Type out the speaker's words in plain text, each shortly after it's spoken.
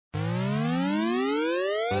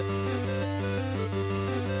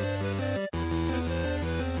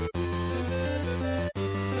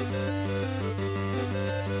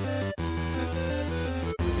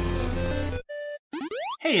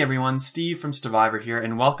Hey everyone, Steve from Stevivor here,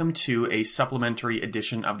 and welcome to a supplementary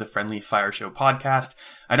edition of the Friendly Fire Show podcast.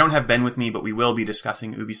 I don't have Ben with me, but we will be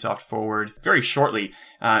discussing Ubisoft Forward very shortly.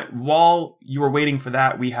 While you are waiting for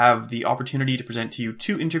that, we have the opportunity to present to you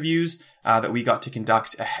two interviews that we got to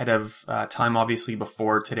conduct ahead of time, obviously,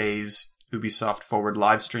 before today's Ubisoft Forward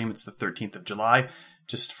live stream. It's the 13th of July.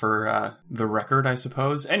 Just for the record, I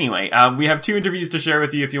suppose. Anyway, we have two interviews to share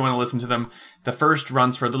with you if you want to listen to them. The first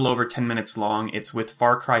runs for a little over 10 minutes long. It's with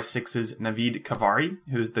Far Cry 6's Navid Kavari,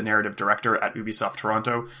 who's the narrative director at Ubisoft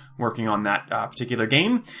Toronto, working on that particular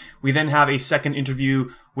game. We then have a second interview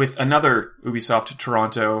with another Ubisoft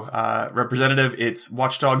Toronto representative. It's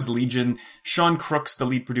Watch Dogs Legion. Sean Crooks, the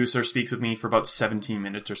lead producer, speaks with me for about 17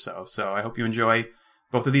 minutes or so. So I hope you enjoy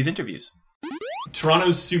both of these interviews.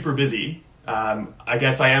 Toronto's super busy. I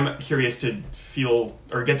guess I am curious to feel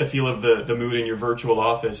or get the feel of the mood in your virtual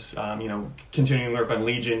office, continuing work on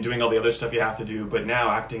Legion, doing all the other stuff you have to do, but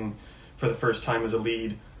now acting for the first time as a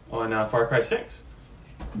lead on Far Cry 6.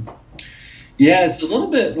 Yeah, it's a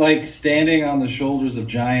little bit like standing on the shoulders of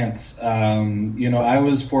giants. I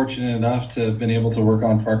was fortunate enough to have been able to work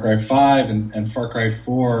on Far Cry 5 and Far Cry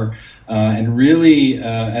 4. And really,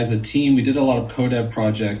 as a team, we did a lot of co-dev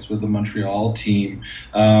projects with the Montreal team.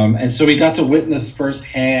 And so we got to witness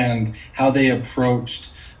firsthand how they approached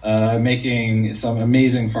making some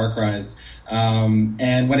amazing Far Cries.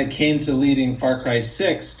 And when it came to leading Far Cry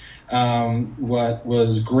 6, what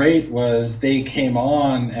was great was they came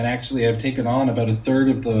on and actually have taken on about a third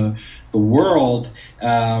of the world,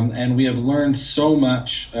 and we have learned so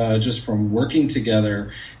much just from working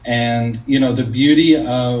together. And the beauty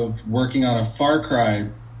of working on a Far Cry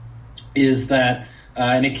is that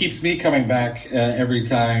and it keeps me coming back every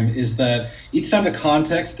time, is that each time the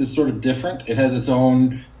context is sort of different. It has its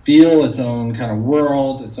own feel, its own kind of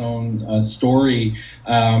world, its own story,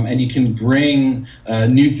 and you can bring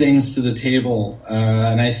new things to the table.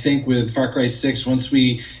 And I think with Far Cry 6, once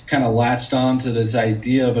we kind of latched on to this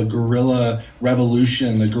idea of a guerrilla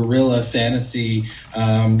revolution, a guerrilla fantasy,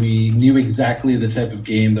 we knew exactly the type of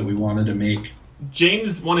game that we wanted to make.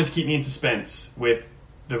 James wanted to keep me in suspense with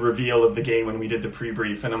the reveal of the game when we did the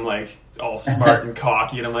pre-brief, and I'm like all smart and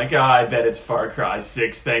cocky, and I'm like, I bet it's Far Cry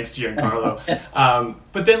 6, thanks Giancarlo.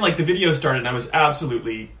 But then the video started and I was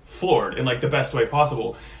absolutely floored in the best way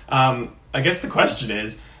possible. I guess the question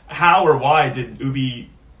is, how or why did Ubi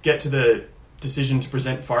get to the decision to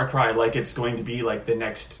present Far Cry like it's going to be the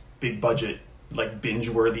next big budget,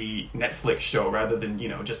 binge-worthy Netflix show rather than,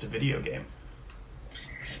 just a video game?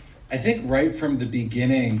 I think right from the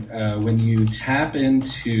beginning, when you tap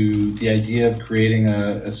into the idea of creating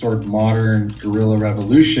a sort of modern guerrilla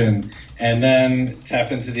revolution, and then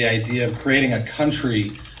tap into the idea of creating a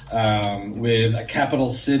country with a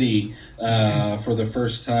capital city for the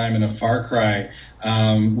first time in a Far Cry,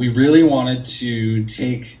 we really wanted to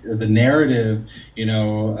take the narrative,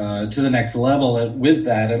 to the next level with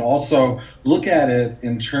that, and also look at it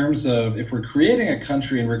in terms of, if we're creating a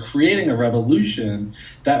country and we're creating a revolution,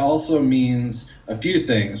 that also means a few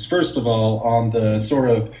things. First of all, on the sort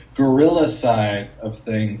of guerrilla side of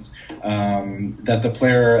things, that the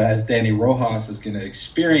player as Danny Rojas is going to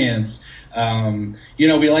experience.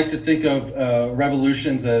 We like to think of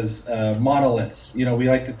revolutions as monoliths. We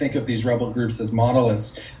like to think of these rebel groups as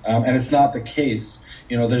monoliths, and it's not the case.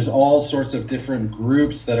 There's all sorts of different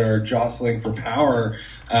groups that are jostling for power,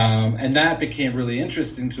 and that became really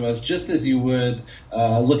interesting to us, just as you would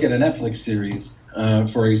look at a Netflix series,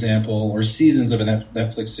 for example, or seasons of a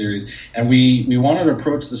Netflix series. And we wanted to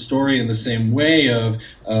approach the story in the same way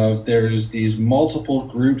of there's these multiple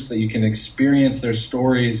groups that you can experience their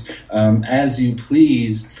stories as you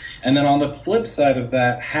please. And then on the flip side of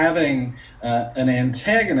that, having an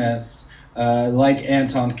antagonist like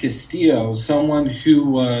Anton Castillo, someone who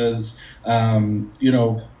was,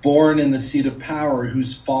 born in the seat of power,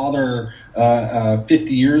 whose father 50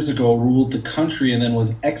 years ago ruled the country and then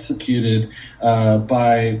was executed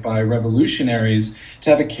by revolutionaries. To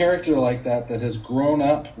have a character like that has grown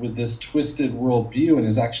up with this twisted worldview and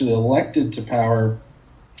is actually elected to power,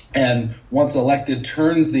 and once elected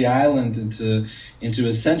turns the island into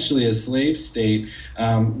essentially a slave state.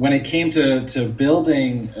 When it came to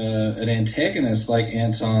building an antagonist like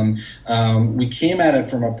Anton, we came at it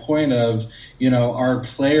from a point of, our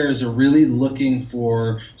players are really looking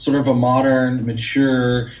for sort of a modern,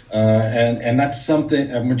 mature, and that's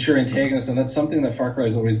something, a mature antagonist, and that's something that Far Cry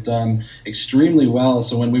has always done extremely well.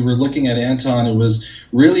 So when we were looking at Anton, it was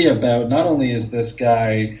really about, not only is this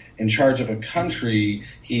guy in charge of a country,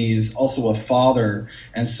 he's also a father.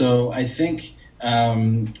 And so I think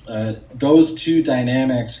those two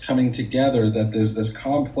dynamics coming together, that there's this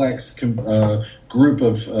complex group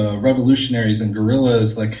of revolutionaries and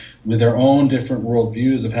guerrillas, like with their own different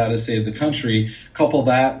worldviews of how to save the country. Couple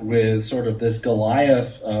that with sort of this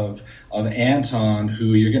Goliath of Anton,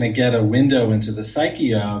 who you're going to get a window into the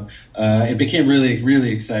psyche of. It became really,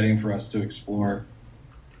 really exciting for us to explore.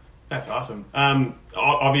 That's awesome.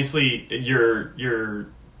 Obviously, you're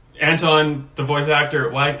Anton, the voice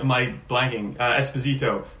actor. Why am I blanking?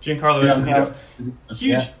 Esposito, Giancarlo Esposito.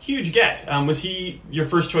 Huge get. Was he your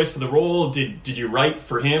first choice for the role? Did you write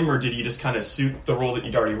for him, or did you just kind of suit the role that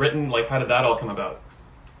you'd already written? Like, how did that all come about?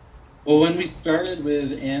 Well, when we started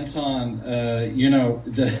with Anton,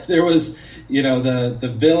 there was,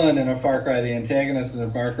 the villain in a Far Cry, the antagonist in a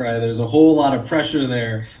Far Cry. There's a whole lot of pressure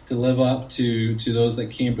there to live up to those that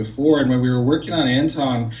came before. And when we were working on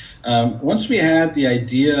Anton, once we had the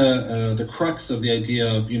idea, the crux of the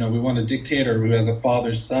idea of, we want a dictator who has a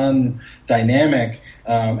father-son dynamic,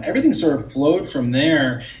 everything sort of flowed from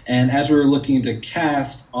there. And as we were looking to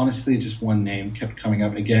cast, honestly, just one name kept coming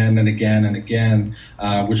up again and again and again,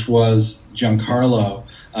 which was Giancarlo.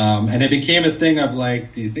 And it became a thing of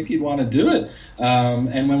like, do you think he'd want to do it?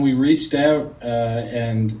 And when we reached out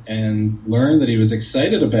and learned that he was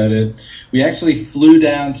excited about it, we actually flew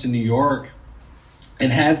down to New York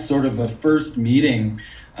and had sort of a first meeting.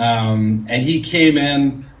 And he came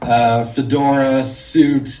in, fedora,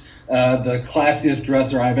 suit, the classiest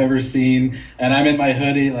dresser I've ever seen, and I'm in my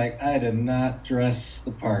hoodie, like, I did not dress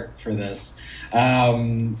the part for this.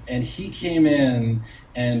 And he came in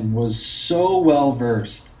and was so well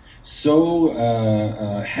versed,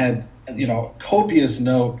 had, copious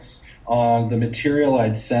notes on the material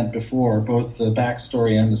I'd sent before, both the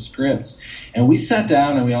backstory and the scripts. And we sat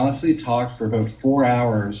down and we honestly talked for about 4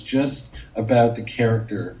 hours just about the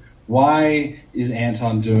character. Why is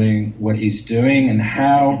Anton doing what he's doing, and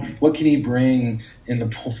what can he bring in the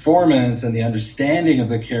performance and the understanding of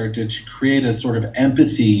the character to create a sort of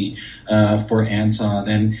empathy for Anton?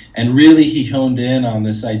 And really he honed in on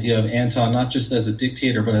this idea of Anton not just as a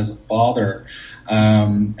dictator but as a father.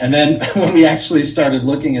 And then when we actually started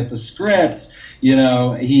looking at the scripts,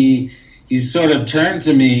 he sort of turned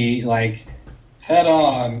to me like head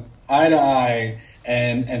on, eye to eye,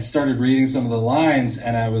 and started reading some of the lines,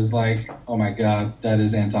 and I was like, oh my God, that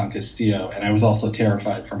is Anton Castillo. And I was also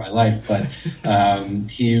terrified for my life, but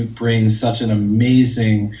he brings such an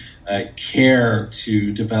amazing care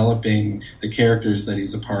to developing the characters that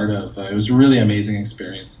he's a part of. It was a really amazing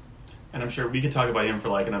experience. And I'm sure we could talk about him for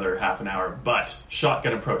like another half an hour, but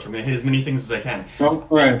shotgun approach. I'm going to hit as many things as I can. Go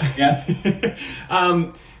for it, yeah.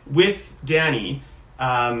 With Danny,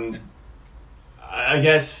 I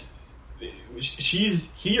guess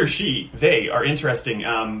they are interesting.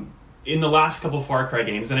 In the last couple of Far Cry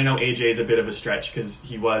games, and I know AJ is a bit of a stretch because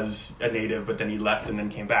he was a native, but then he left and then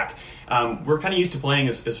came back. We're kind of used to playing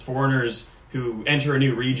as foreigners who enter a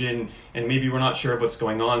new region, and maybe we're not sure of what's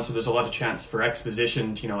going on, so there's a lot of chance for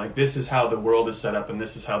exposition, like this is how the world is set up, and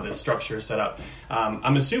this is how the structure is set up.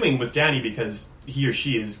 I'm assuming with Danny, because he or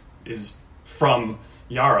she is from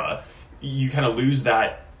Yara, you kind of lose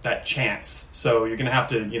that chance. So you're going to have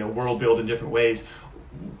to, world build in different ways.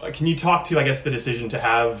 Can you talk to, I guess, the decision to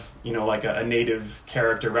have, like a native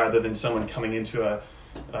character rather than someone coming into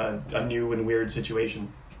a new and weird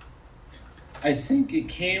situation? I think it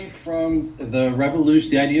came from the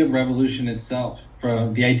revolution, the idea of revolution itself,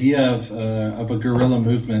 from the idea of a guerrilla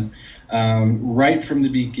movement. Right from the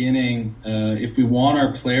beginning, if we want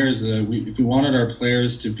our players, if we wanted our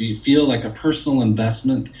players to feel like a personal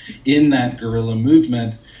investment in that guerrilla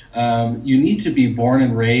movement, you need to be born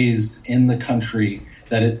and raised in the country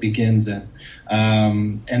that it begins in.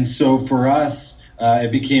 And so for us,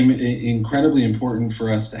 it became incredibly important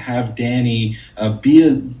for us to have Danny be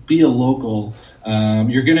a local.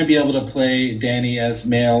 You're going to be able to play Danny as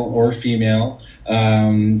male or female,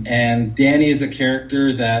 and Danny is a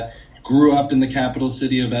character that grew up in the capital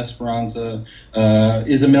city of Esperanza,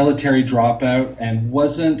 is a military dropout, and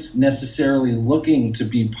wasn't necessarily looking to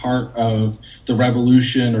be part of the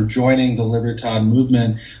revolution or joining the Libertad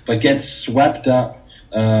movement, but gets swept up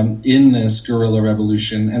in this guerrilla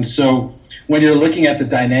revolution. And so when you're looking at the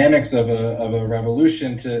dynamics of a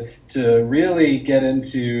revolution, to really get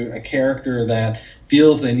into a character that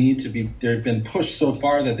feels they've been pushed so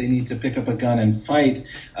far that they need to pick up a gun and fight,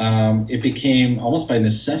 it became almost by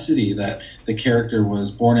necessity that the character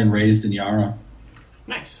was born and raised in Yara.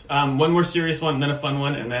 Nice. One more serious one, and then a fun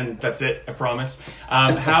one, and then that's it, I promise.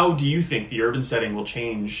 How do you think the urban setting will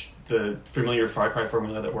change the familiar Far Cry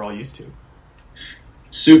formula that we're all used to?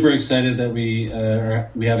 Super excited that we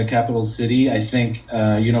have a capital city. I think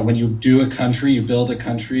when you do a country, you build a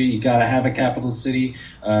country, you got to have a capital city.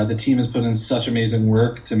 The team has put in such amazing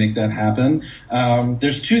work to make that happen.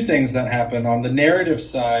 There's two things that happen on the narrative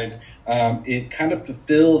side. It kind of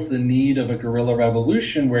fulfills the need of a guerrilla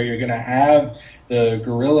revolution where you're going to have the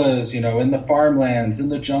guerrillas, in the farmlands, in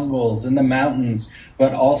the jungles, in the mountains,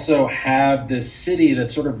 but also have this city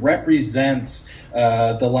that sort of represents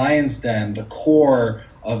the Lion's Den, the core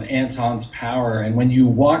of Anton's power. And when you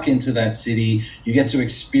walk into that city, you get to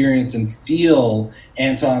experience and feel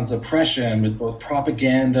Anton's oppression with both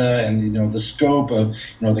propaganda and, the scope of,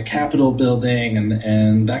 the Capitol building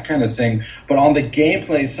and that kind of thing. But on the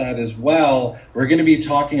gameplay side as well, we're going to be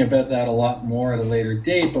talking about that a lot more at a later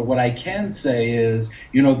date. But what I can say is,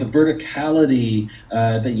 the verticality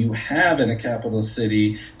that you have in a capital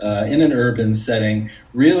city, in an urban setting,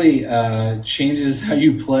 really changes how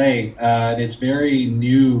you play. It's very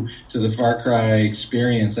new to the Far Cry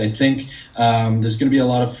experience. I think there's going to be a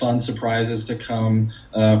lot of fun surprises to come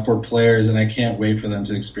for players, and I can't wait for them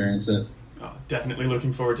to experience it. Oh, definitely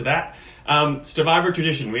looking forward to that. Survivor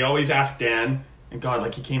tradition. We always ask Dan, and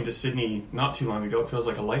God, he came to Sydney not too long ago. It feels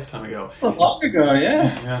like a lifetime ago. A long ago,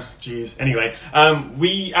 yeah. Yeah, geez. Anyway,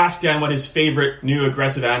 we asked Dan what his favorite new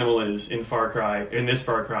aggressive animal is in this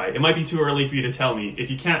Far Cry. It might be too early for you to tell me.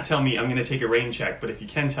 If you can't tell me, I'm going to take a rain check, but if you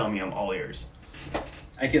can tell me, I'm all ears.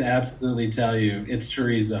 I can absolutely tell you. It's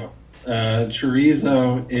chorizo.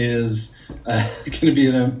 Chorizo is going to be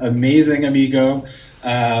an amazing amigo.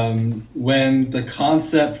 When the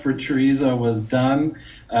concept for chorizo was done,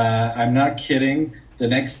 I'm not kidding. The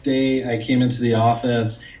next day I came into the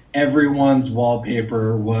office, everyone's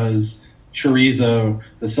wallpaper was chorizo,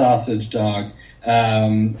 the sausage dog.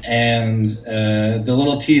 And the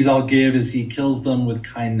little tease I'll give is he kills them with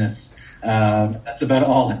kindness. That's about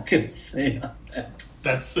all I can say on that.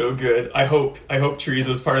 That's so good. I hope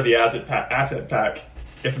Chorizo's part of the asset pack.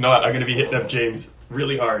 If not, I'm going to be hitting up James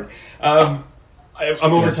really hard. I'm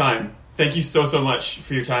over time. Thank you so much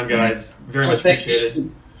for your time, guys. Very much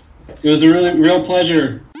appreciated. It was a real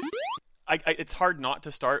pleasure. It's hard not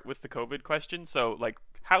to start with the COVID question. So,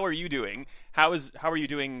 how are you doing? How are you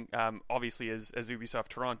doing? Obviously, as Ubisoft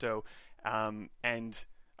Toronto, and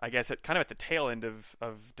I guess at the tail end of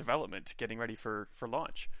development, getting ready for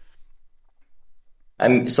launch.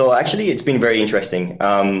 So actually, it's been very interesting.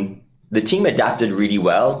 The team adapted really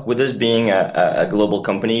well. With us being a global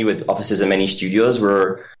company with offices in many studios,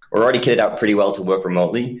 we're already kitted out pretty well to work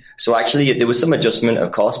remotely. So actually, there was some adjustment,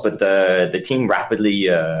 of course, but the team rapidly,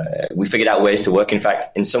 we figured out ways to work. In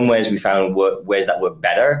fact, in some ways, we found ways that work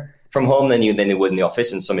better from home than they would in the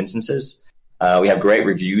office in some instances. We have great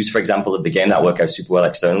reviews, for example, of the game that work out super well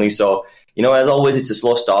externally. So, as always, it's a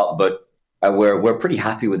slow start, but we're pretty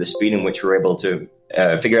happy with the speed in which we're able to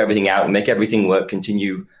figure everything out and make everything work,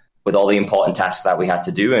 continue with all the important tasks that we had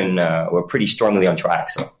to do, and we're pretty strongly on track.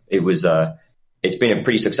 So it's been a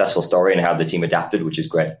pretty successful story and how the team adapted, which is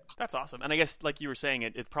great. That's awesome. And I guess, like you were saying,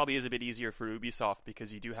 it probably is a bit easier for Ubisoft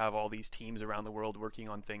because you do have all these teams around the world working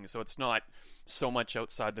on things. So it's not so much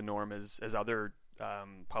outside the norm as other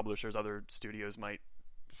publishers, other studios might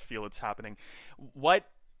feel it's happening. What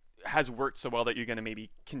has worked so well that you're going to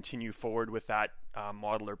maybe continue forward with that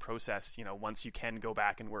model or process, once you can go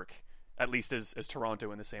back and work, at least as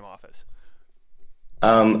Toronto in the same office?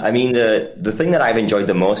 The thing that I've enjoyed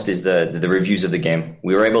the most is the reviews of the game.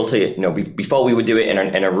 We were able to, before we would do it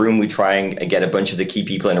in a room, we try and get a bunch of the key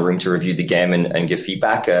people in a room to review the game and give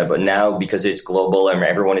feedback. But now, because it's global and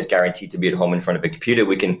everyone is guaranteed to be at home in front of a computer,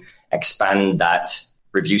 we can expand that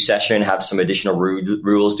review session, have some additional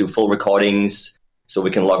rules, do full recordings, so we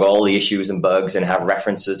can log all the issues and bugs and have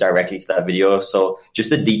references directly to that video. So just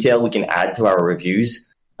the detail we can add to our reviews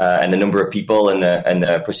and the number of people and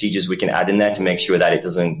the procedures we can add in there to make sure that it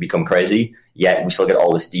doesn't become crazy, yet we still get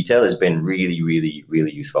all this detail has been really, really,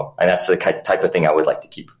 really useful. And that's the type of thing I would like to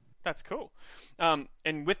keep. That's cool.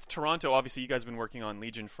 And with Toronto, obviously, you guys have been working on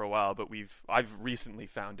Legion for a while, but I've recently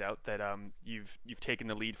found out that you've taken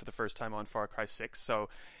the lead for the first time on Far Cry 6. So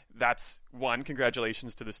that's one.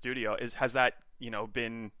 Congratulations to the studio. Has that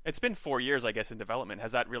it's been 4 years, I guess, in development.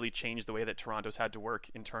 Has that really changed the way that Toronto's had to work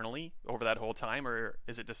internally over that whole time, or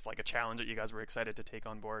is it just like a challenge that you guys were excited to take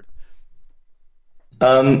on board?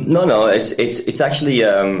 No. It's actually.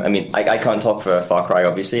 I can't talk for Far Cry.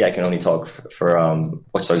 Obviously, I can only talk for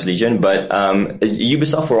Watch Dogs Legion. But as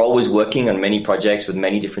Ubisoft, we're always working on many projects with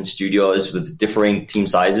many different studios with differing team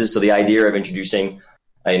sizes. So the idea of introducing,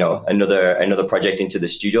 another project into the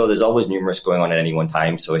studio, there's always numerous going on at any one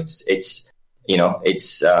time. So we're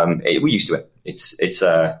used to it.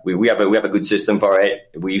 we have a good system for it.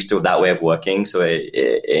 We're used to that way of working, so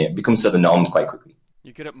it becomes sort of the norm quite quickly.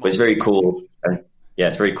 You're good at but it's very cool. And yeah,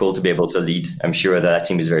 it's very cool to be able to lead. I'm sure that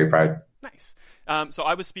team is very proud. Nice. So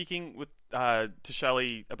I was speaking with to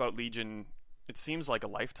Shelly about Legion. It seems like a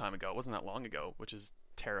lifetime ago. It wasn't that long ago, which is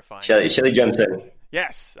terrifying. Shelly Johnson.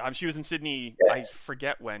 Yes, she was in Sydney. Yes. I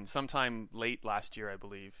forget when, sometime late last year, I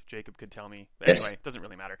believe. Jacob could tell me. But anyway, it doesn't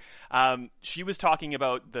really matter. She was talking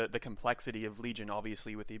about the complexity of Legion,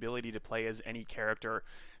 obviously, with the ability to play as any character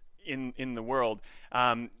in the world.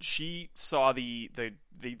 She saw the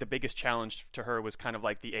biggest challenge to her was kind of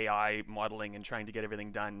like the AI modeling and trying to get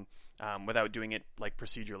everything done without doing it like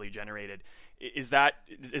procedurally generated. Is that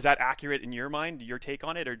accurate in your mind, your take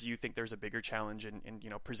on it, or do you think there's a bigger challenge in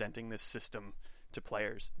presenting this system to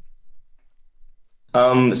players?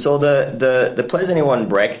 So the Plays Anyone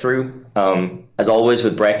breakthrough, as always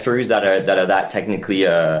with breakthroughs that are technically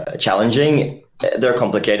challenging, they're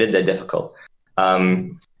complicated, they're difficult.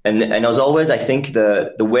 And as always, I think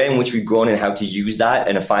the way in which we've grown and how to use that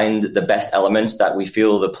and to find the best elements that we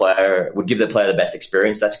feel the player would give the player the best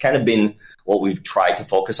experience, that's kind of been what we've tried to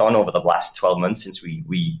focus on over the last 12 months since we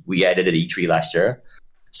edited E3 last year.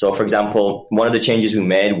 So, for example, one of the changes we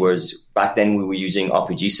made was back then we were using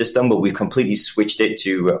RPG system, but we've completely switched it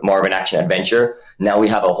to more of an action adventure. Now we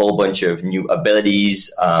have a whole bunch of new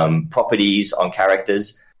abilities, properties on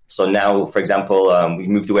characters. So now, for example, we've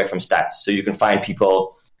moved away from stats. So you can find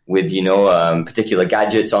people with, particular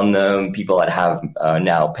gadgets on them, people that have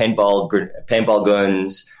now paintball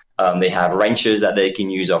guns. They have wrenches that they can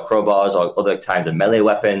use, or crowbars, or other kinds of melee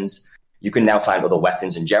weapons. You can now find other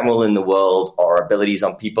weapons in general in the world, or abilities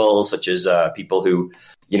on people, such as people who,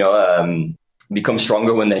 become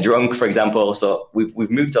stronger when they're drunk, for example. So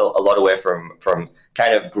we've moved a lot away from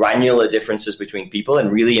kind of granular differences between people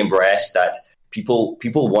and really embraced that people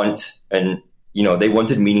want, and they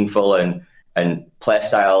wanted meaningful and play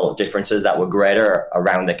style differences that were greater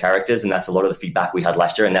around the characters, and that's a lot of the feedback we had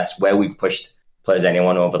last year, and that's where we've pushed Play As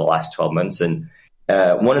Anyone over the last 12 months. And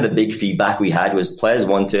one of the big feedback we had was players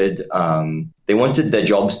wanted their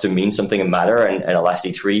jobs to mean something and matter, and at last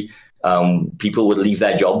E3, people would leave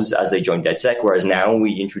their jobs as they joined DedSec, whereas now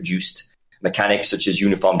we introduced mechanics such as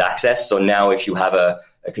uniformed access. So now if you have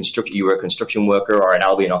you were a construction worker or an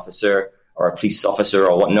Albion officer or a police officer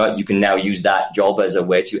or whatnot, you can now use that job as a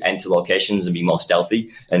way to enter locations and be more stealthy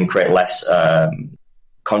and create less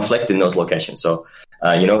conflict in those locations. So,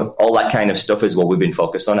 all that kind of stuff is what we've been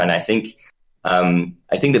focused on. And I think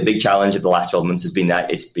the big challenge of the last 12 months has been that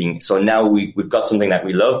so now we've got something that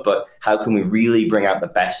we love, but how can we really bring out the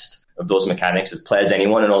best of those mechanics of Play As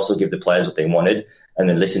Anyone and also give the players what they wanted and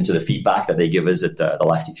then listen to the feedback that they give us at the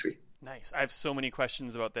last E3. Nice. I have so many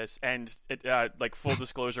questions about this, and full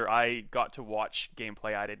disclosure, I got to watch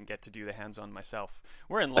gameplay. I didn't get to do the hands-on myself.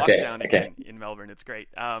 We're in lockdown again in Melbourne. It's great.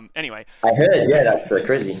 Anyway, I heard. Yeah, that's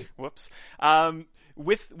crazy. Whoops.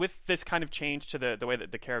 With this kind of change to the way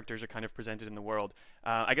that the characters are kind of presented in the world,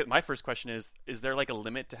 I guess my first question is there like a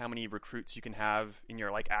limit to how many recruits you can have in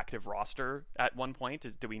your like active roster at one point?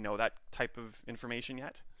 Do we know that type of information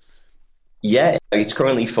yet? Yeah, it's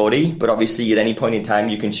currently 40, but obviously at any point in time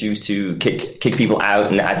you can choose to kick people out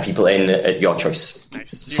and add people in at your choice. Nice.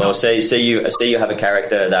 So say you have a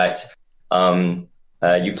character that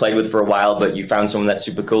you played with for a while, but you found someone that's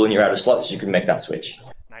super cool and you're out of slots, you can make that switch.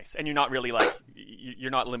 Nice. And you're not really you're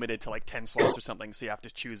not limited to like 10 slots or something, so you have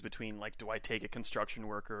to choose between like, do I take a construction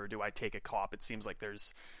worker or do I take a cop? It seems like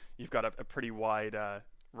you've got a pretty wide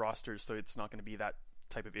roster, so it's not going to be that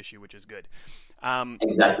type of issue, which is good.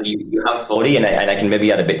 Exactly. You have 40, and I can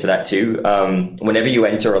maybe add a bit to that too. Whenever you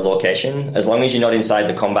enter a location, as long as you're not inside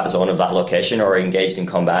the combat zone of that location or engaged in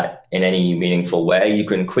combat in any meaningful way, you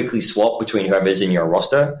can quickly swap between whoever's in your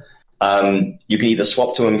roster. You can either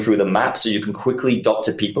swap to them through the map, so you can quickly dock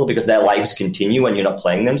to people because their lives continue when you're not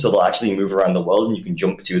playing them, so they'll actually move around the world and you can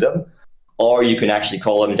jump to them. Or you can actually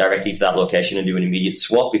call them directly to that location and do an immediate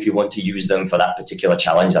swap if you want to use them for that particular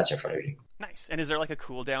challenge that's in front of you. Nice. And is there like a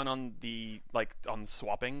cooldown on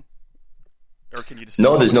swapping? Or can you just...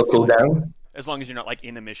 No, there's no cooldown. As long as you're not like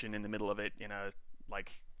in a mission in the middle of it in a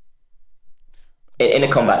like... In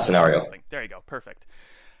a combat scenario. There you go. Perfect.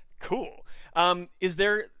 Cool. Is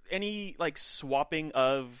there any like swapping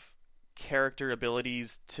of character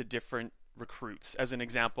abilities to different recruits? As an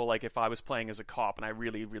example, like if I was playing as a cop and I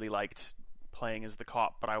really, really liked playing as the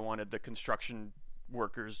cop, but I wanted the construction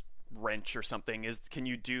worker's wrench or something, can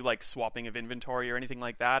you do like swapping of inventory or anything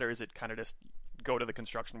like that, or is it kind of just go to the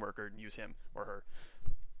construction worker and use him or her?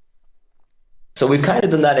 So we've kind of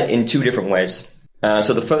done that in two different ways.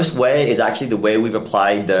 So the first way is actually the way we've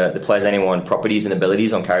applied the Players Anyone properties and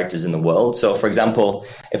abilities on characters in the world. So for example,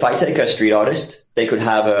 if I take a street artist, they could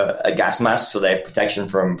have a gas mask, so they have protection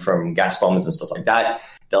from gas bombs and stuff like that.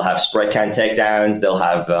 They'll have spray can takedowns. They'll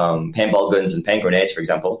have paintball guns and paint grenades, for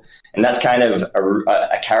example. And that's kind of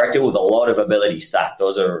a character with a lot of ability stacked.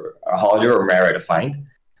 Those are harder or rarer to find.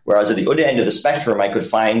 Whereas at the other end of the spectrum, I could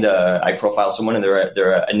find, I profile someone and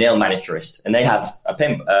they're a nail manicurist, and they have a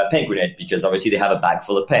paint grenade because obviously they have a bag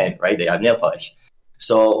full of paint, right? They have nail polish.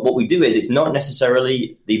 So what we do is it's not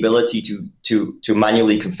necessarily the ability to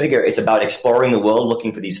manually configure. It's about exploring the world,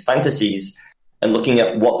 looking for these fantasies and looking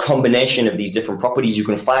at what combination of these different properties you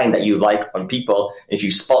can find that you like on people. If you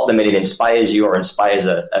spot them and it inspires you or inspires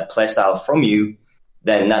a playstyle from you,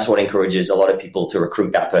 then that's what encourages a lot of people to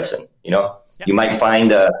recruit that person, you know? Yep. You might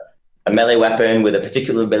find a melee weapon with a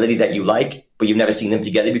particular ability that you like, but you've never seen them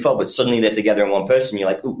together before, but suddenly they're together in one person. You're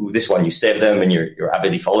like, ooh, this one, you save them and you're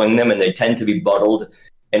avidly following them, and they tend to be bottled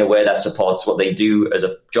in a way that supports what they do as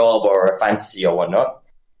a job or a fantasy or whatnot.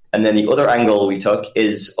 And then the other angle we took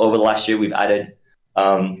is over the last year, we've added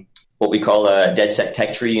what we call a DedSec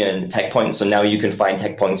tech tree and tech points. So now you can find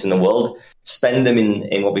tech points in the world, spend them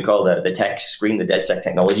in what we call the tech screen, the DedSec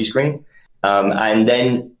technology screen. And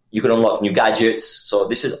then you can unlock new gadgets. So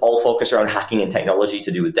this is all focused around hacking and technology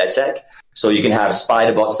to do with DedSec. So you can have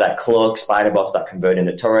spider bots that cloak, spider bots that convert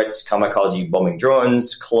into turrets, kamikaze bombing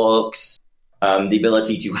drones, cloaks, the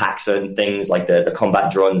ability to hack certain things like the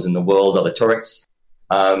combat drones in the world or the turrets.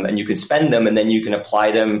 And you can spend them and then you can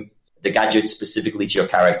apply them, the gadgets specifically to your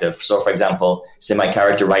character. So for example, say my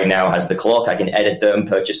character right now has the cloak, I can edit them,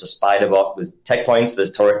 purchase a spider bot with tech points,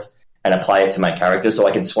 this turret, and apply it to my character so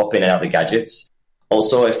I can swap in and out the gadgets.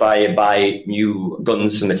 Also, if I buy new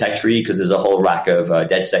guns from the tech tree, because there's a whole rack of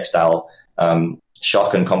DedSec style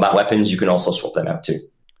shock and combat weapons, you can also swap them out too.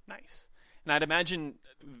 Nice. And I'd imagine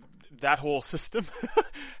that whole system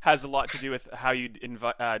has a lot to do with how you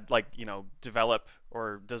develop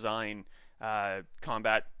or design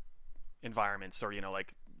combat environments, or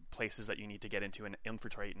like places that you need to get into and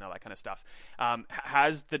infiltrate and all that kind of stuff.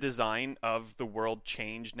 Has the design of the world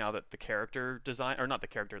changed now that the character design, or not the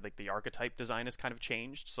character, like the archetype design has kind of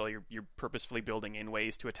changed? So you're purposefully building in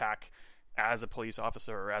ways to attack as a police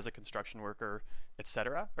officer or as a construction worker,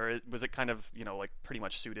 etc.? Or was it kind of, pretty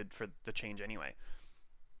much suited for the change anyway?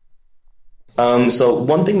 So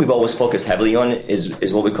one thing we've always focused heavily on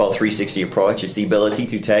is what we call 360 approach. It's the ability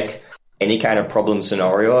to take any kind of problem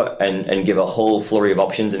scenario and give a whole flurry of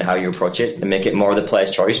options in how you approach it and make it more of the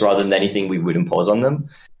player's choice rather than anything we would impose on them.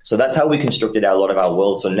 So that's how we constructed a lot of our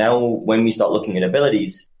world. So now when we start looking at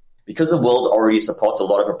abilities, because the world already supports a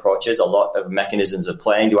lot of approaches, a lot of mechanisms of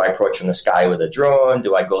playing. Do I approach from the sky with a drone?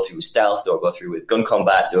 Do I go through stealth? Do I go through with gun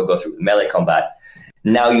combat? Do I go through with melee combat?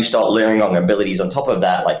 Now you start layering on abilities on top of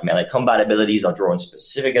that, like melee combat abilities or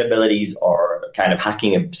drone-specific abilities or kind of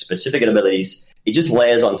hacking specific abilities. It just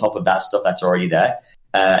layers on top of that stuff that's already there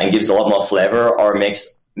and gives a lot more flavor, or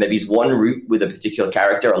makes maybe one route with a particular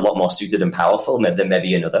character a lot more suited and powerful than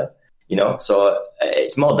maybe another, So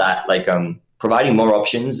it's more that, like providing more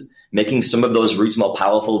options, making some of those routes more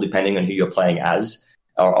powerful depending on who you're playing as,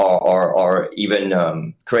 or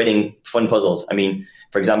even creating fun puzzles. I mean,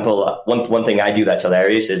 for example, one thing I do that's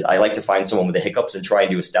hilarious is I like to find someone with the hiccups and try and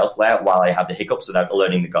do a stealth layout while I have the hiccups without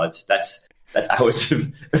alerting the gods. That's hours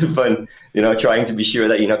of fun, trying to be sure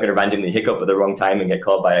that you're not going to randomly hiccup at the wrong time and get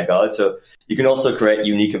caught by a god. So you can also create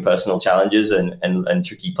unique and personal challenges and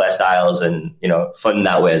tricky play styles and, fun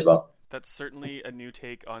that way as well. That's certainly a new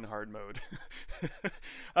take on hard mode.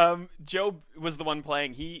 Joe was the one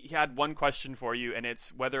playing. He had one question for you, and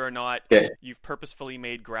it's whether or not you've purposefully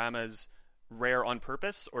made Grammas rare on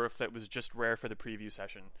purpose, or if that was just rare for the preview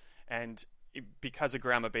session. And because a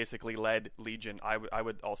Gramma basically led Legion, I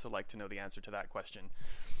would also like to know the answer to that question.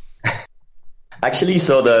 Actually,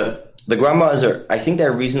 so the Grammas I think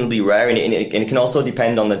they're reasonably rare, and it can also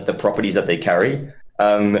depend on the properties that they carry.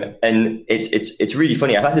 And it's really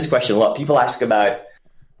funny. I've had this question a lot. People ask about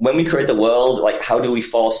when we create the world, like how do we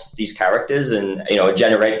force these characters and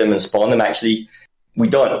generate them and spawn them? Actually, we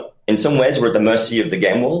don't. In some ways, we're at the mercy of the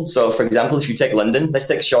game world. So, for example, if you take London, let's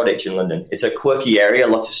take Shoreditch in London. It's a quirky area,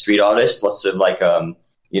 lots of street artists, lots of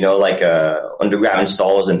underground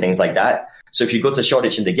stores and things like that. So if you go to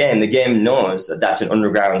Shoreditch in the game knows that that's an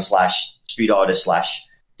underground / street artist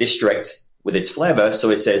 / district with its flavor. So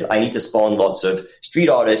it says, I need to spawn lots of street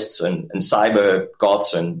artists and cyber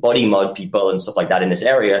goths and body mod people and stuff like that in this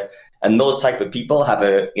area. And those type of people have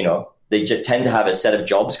they just tend to have a set of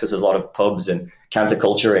jobs because there's a lot of pubs and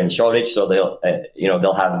counterculture in Shoreditch, so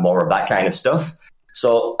they'll have more of that kind of stuff.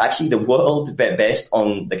 So actually the world, based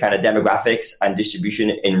on the kind of demographics and distribution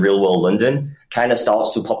in real world London, kind of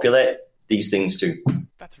starts to populate these things too.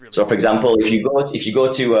 That's really so, for example, if you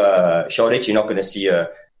go to Shoreditch, you're not going to see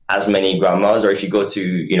as many grandmas. Or if you go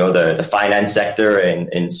to the finance sector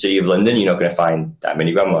in City of London, you're not going to find that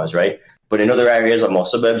many grandmas, right? But in other areas or more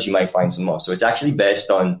suburbs, you might find some more. So it's actually based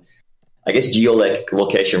on, I guess,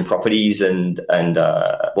 geolocation properties and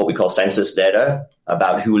what we call census data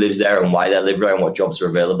about who lives there and why they live there and what jobs are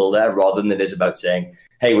available there, rather than it is about saying,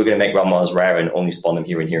 hey, we're going to make grandmas rare and only spawn them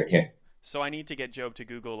here and here and here. So I need to get Job to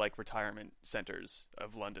Google like retirement centers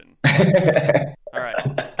of London. All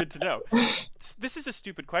right, good to know. This is a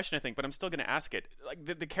stupid question, I think, but I'm still going to ask it. Like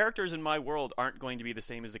the characters in my world aren't going to be the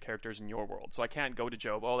same as the characters in your world. So I can't go to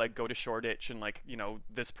Job, go to Shoreditch and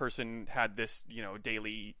this person had this,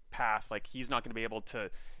 daily path. Like he's not going to be able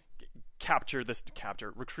to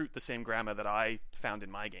recruit the same grandma that I found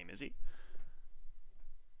in my game, is he?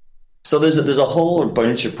 So there's a whole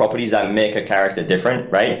bunch of properties that make a character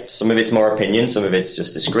different, right? Some of it's more opinion, some of it's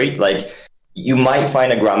just discrete. Like you might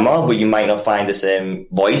find a grandma, but you might not find the same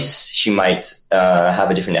voice. She might have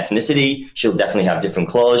a different ethnicity. She'll definitely have different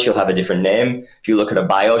clothes. She'll have a different name. If you look at her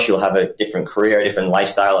bio, she'll have a different career, a different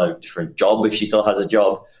lifestyle, a different job if she still has a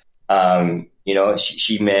job.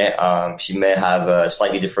 She may have a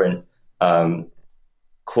slightly different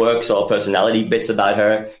quirks or personality bits about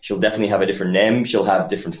her. She'll definitely have a different name. She'll have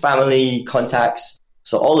different family contacts.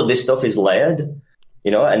 So all of this stuff is layered,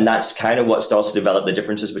 and that's kind of what starts to develop the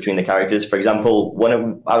differences between the characters. For example, one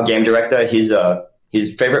of our game director,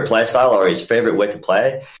 his favorite play style or his favorite way to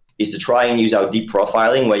play is to try and use our deep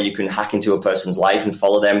profiling, where you can hack into a person's life and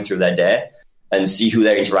follow them through their day and see who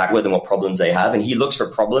they interact with and what problems they have. And he looks for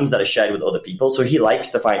problems that are shared with other people. So he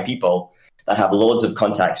likes to find people that have loads of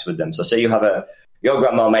contacts with them. So say your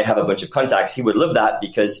grandma might have a bunch of contacts. He would love that,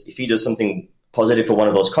 because if he does something positive for one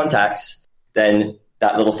of those contacts, then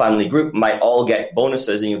that little family group might all get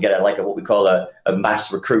bonuses, and you get what we call a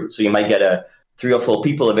mass recruit. So you might get 3 or 4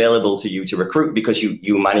 people available to you to recruit because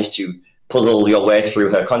you managed to puzzle your way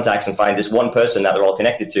through her contacts and find this one person that they're all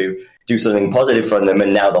connected to, do something positive for them,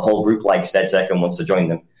 and now the whole group likes DedSec and wants to join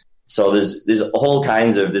them. So there's all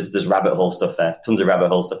kinds of there's rabbit hole stuff there, tons of rabbit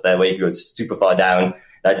hole stuff there where you go super far down.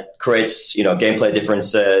 That creates, gameplay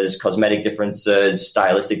differences, cosmetic differences,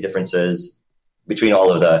 stylistic differences between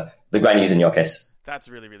all of the grannies in your case. That's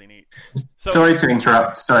really, really neat. So, sorry to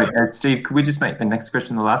interrupt. Sorry, Steve, could we just make the next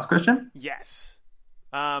question the last question? Yes.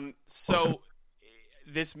 Awesome.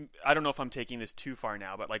 This, I don't know if I'm taking this too far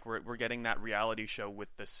now, but we're getting that reality show with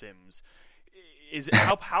The Sims.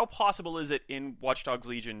 How possible is it in Watch Dogs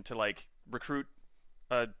Legion to recruit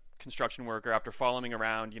a construction worker after following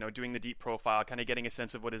around, doing the deep profile, kind of getting a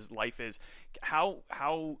sense of what his life is?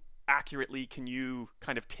 How accurately can you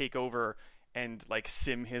kind of take over and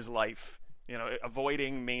sim his life,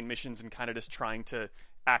 avoiding main missions and kind of just trying to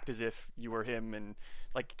act as if you were him? And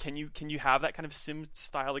can you have that kind of sim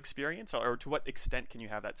style experience, or to what extent can you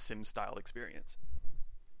have that sim style experience?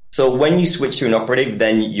 So when you switch to an operative,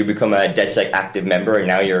 then you become a DedSec active member, and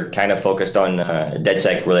now you're kind of focused on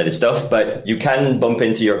DedSec related stuff. But you can bump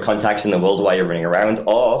into your contacts in the world while you're running around.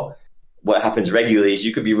 Or what happens regularly is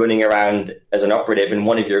you could be running around as an operative, and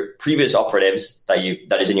one of your previous operatives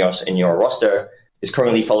that is in your roster is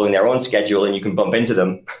currently following their own schedule, and you can bump into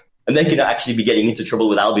them, and they can actually be getting into trouble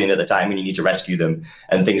with Albion at the time, and you need to rescue them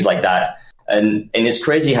and things like that. And it's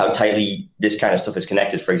crazy how tightly this kind of stuff is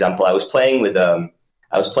connected. For example, I was playing with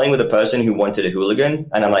a person who wanted a hooligan,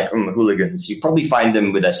 and I'm like, hooligans. You probably find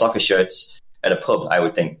them with their soccer shirts at a pub, I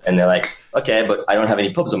would think. And they're like, okay, but I don't have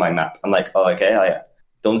any pubs on my map. I'm like, oh, okay, I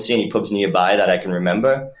don't see any pubs nearby that I can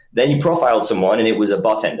remember. Then he profiled someone, and it was a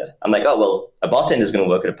bartender. I'm like, oh, well, a bartender's going to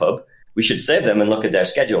work at a pub. We should save them and look at their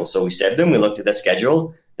schedule. So we saved them. We looked at their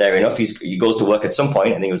schedule. Fair enough. He goes to work at some point.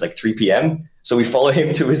 I think it was 3 p.m. So we follow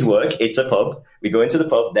him to his work. It's a pub. We go into the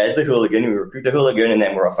pub. There's the hooligan. We recruit the hooligan, and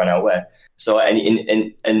then we're off on our way. So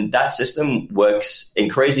and that system works in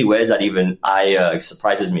crazy ways that even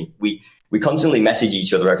surprises me. We constantly message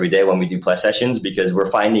each other every day when we do play sessions, because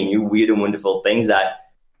we're finding new weird and wonderful things that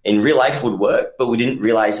in real life would work, but we didn't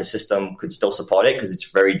realize the system could still support it because it's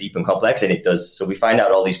very deep and complex, and it does. So we find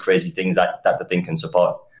out all these crazy things that the thing can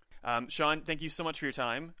support. Sean, thank you so much for your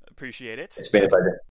time. Appreciate it. It's been a pleasure.